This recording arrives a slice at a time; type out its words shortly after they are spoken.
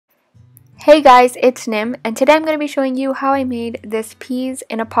Hey guys, it's Nim, and today I'm going to be showing you how I made this peas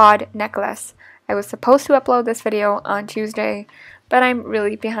in a pod necklace. I was supposed to upload this video on Tuesday, but I'm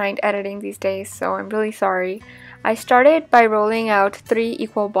really behind editing these days, so I'm really sorry. I started by rolling out 3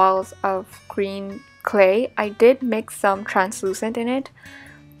 equal balls of green clay. I did mix some translucent in it.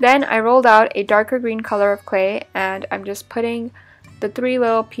 Then I rolled out a darker green color of clay, and I'm just putting the 3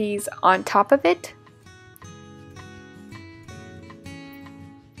 little peas on top of it.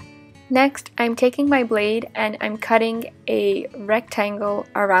 Next, I'm taking my blade and I'm cutting a rectangle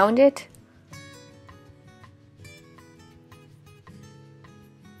around it.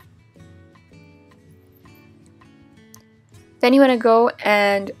 Then you want to go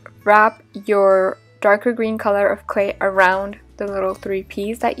and wrap your darker green color of clay around the little 3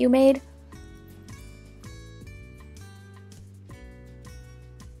 peas that you made.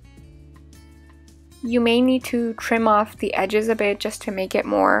 You may need to trim off the edges a bit just to make it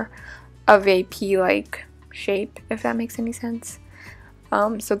more of a pea-like shape, if that makes any sense.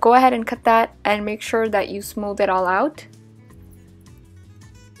 So go ahead and cut that and make sure that you smooth it all out.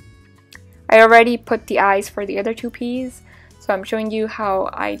 I already put the eyes for the other 2 peas, so I'm showing you how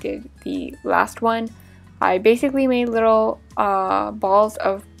I did the last one. I basically made little balls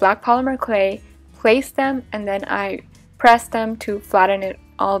of black polymer clay, placed them, and then I pressed them to flatten it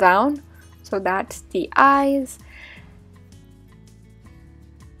all down. So that's the eyes.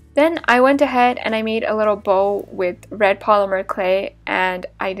 Then I went ahead and I made a little bow with red polymer clay, and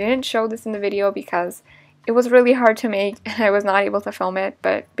I didn't show this in the video because it was really hard to make and I was not able to film it,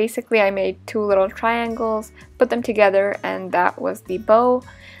 but basically I made 2 little triangles, put them together, and that was the bow.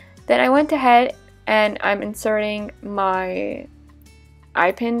 Then I went ahead and I'm inserting my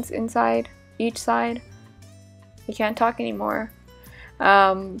eye pins inside each side. I can't talk anymore.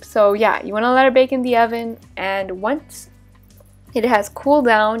 So yeah, you want to let it bake in the oven, and once it has cooled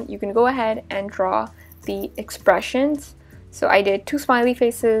down, you can go ahead and draw the expressions. So I did 2 smiley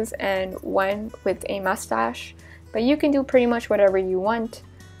faces and 1 with a mustache, but you can do pretty much whatever you want.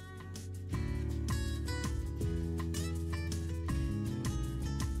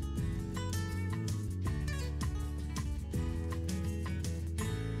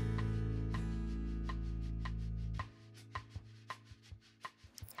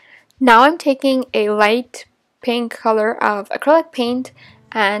 Now I'm taking a light pink color of acrylic paint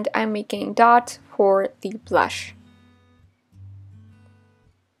and I'm making dots for the blush.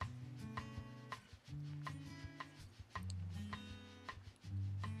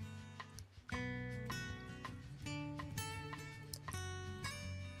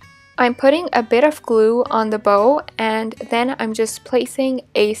 I'm putting a bit of glue on the bow, and then I'm just placing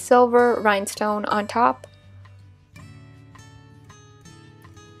a silver rhinestone on top.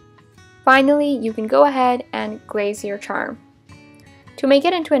 Finally, you can go ahead and glaze your charm. To make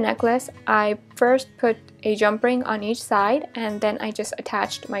it into a necklace, I first put a jump ring on each side and then I just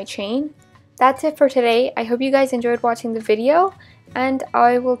attached my chain. That's it for today. I hope you guys enjoyed watching the video, and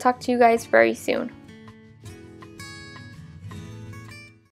I will talk to you guys very soon.